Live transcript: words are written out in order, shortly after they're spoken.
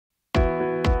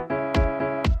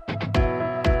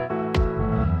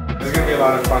be a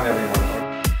lot of fun, everyone.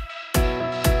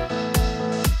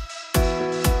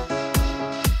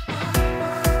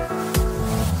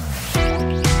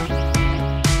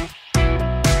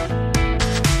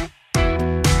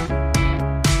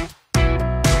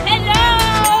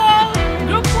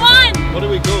 What are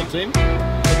we called, team?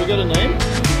 Have we got a name?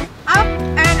 Up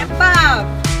and above.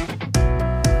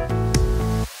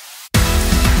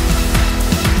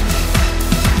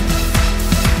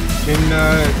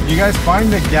 Can you guys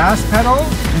find the gas pedal?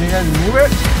 Can you guys move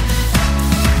it?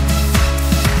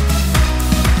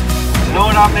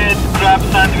 Laura made crab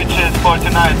sandwiches for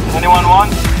tonight. Anyone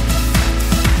want?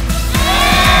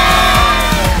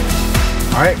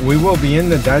 Alright, we will be in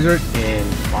the desert in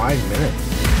 5 minutes.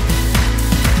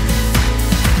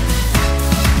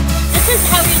 This is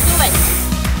how you do it.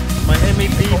 My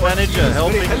MEP manager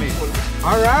helping me.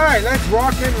 Alright, let's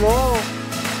rock and roll.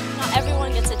 Not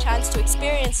everyone gets a chance to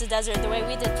experience the desert the way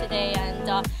we did today, and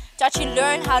to actually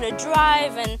learn how to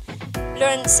drive and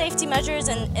learn safety measures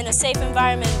and in a safe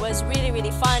environment was really,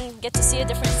 really fun. Get to see a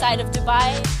different side of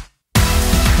Dubai.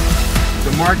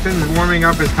 So Martin's warming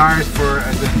up his tires for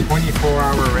the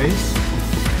 24-hour race.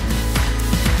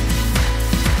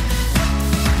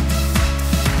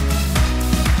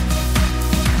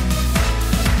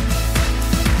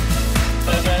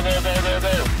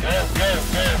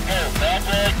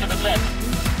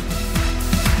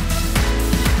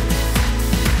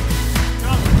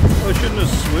 I shouldn't have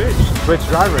switched. Switch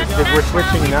drivers, because we're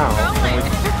switching now.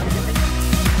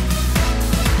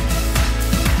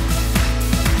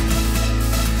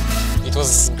 It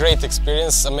was a great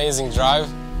experience, amazing drive.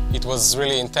 It was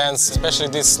really intense, especially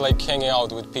this like hanging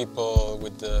out with people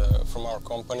from our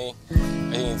company. I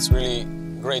think it's really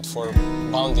great for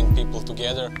bonding people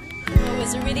together. It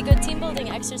was a really good team building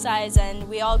exercise, and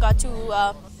we all got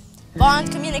to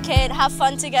bond, communicate, have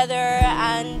fun together,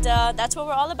 and that's what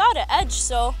we're all about at Edge.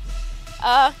 So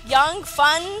young,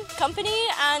 fun company,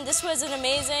 and this was an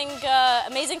amazing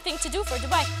thing to do for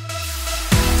Dubai.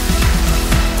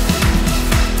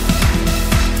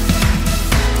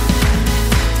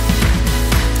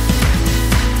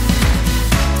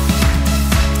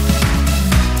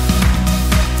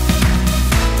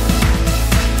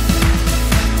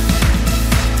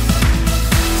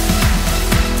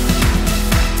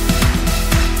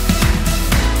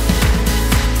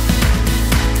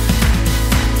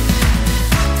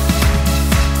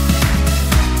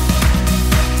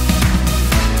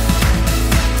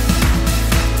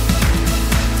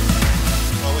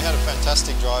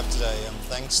 Fantastic drive today.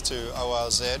 Thanks to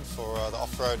ORZ for the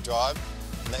off-road drive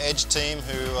and the Edge team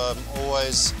who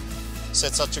always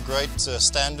set such a great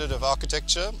standard of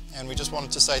architecture, and we just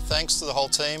wanted to say thanks to the whole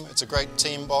team. It's a great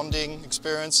team bonding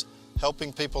experience,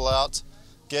 helping people out,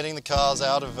 getting the cars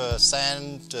out of a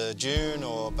sand dune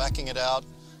or backing it out.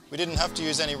 We didn't have to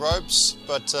use any ropes,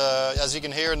 but as you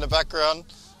can hear in the background,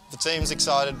 the team's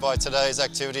excited by today's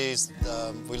activities.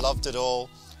 We loved it all.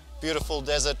 Beautiful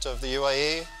desert of the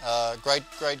UAE, great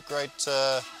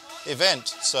event,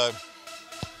 so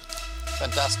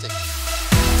fantastic.